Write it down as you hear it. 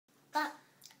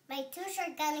my tooth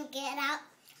are gonna get out.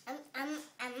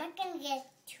 I'm not gonna get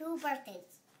 2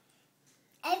 birthdays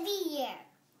every year.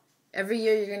 Every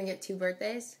year you're gonna get 2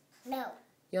 birthdays? No.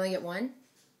 You only get 1?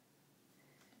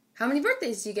 How many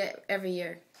birthdays do you get every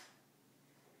year?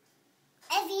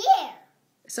 Every year.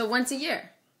 So once a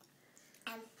year?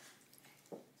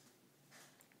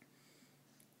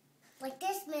 Like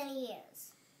this many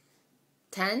years.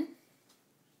 10?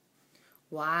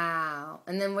 Wow.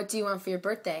 And then what do you want for your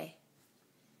birthday?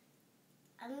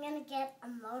 I'm gonna get a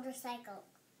motorcycle.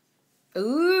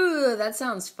 Ooh, that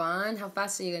sounds fun. How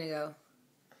fast are you gonna go?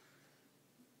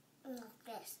 Like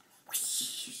this.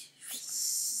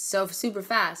 So super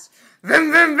fast.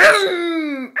 Vroom, vroom,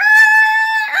 vroom.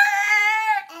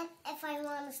 And if I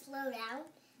want to slow down,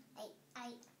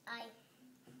 I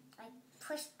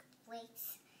push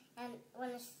brakes, and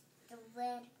when it's the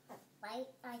red light,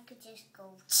 I could just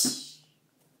go.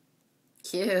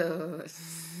 Cute.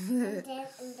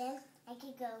 and then I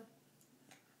could go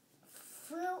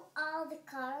through all the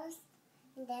cars,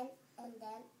 and then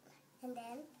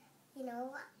you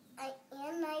know, I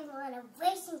want a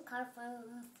racing car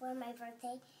for my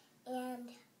birthday, and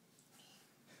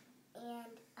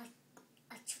a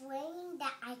train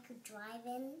that I could drive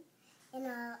in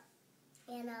a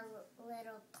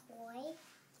little toy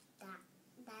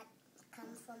that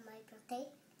comes from my birthday,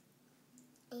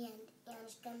 and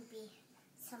it's gonna be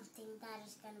something that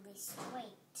is gonna be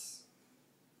sweet.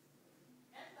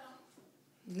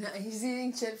 He's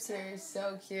eating chips here. He's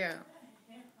so cute.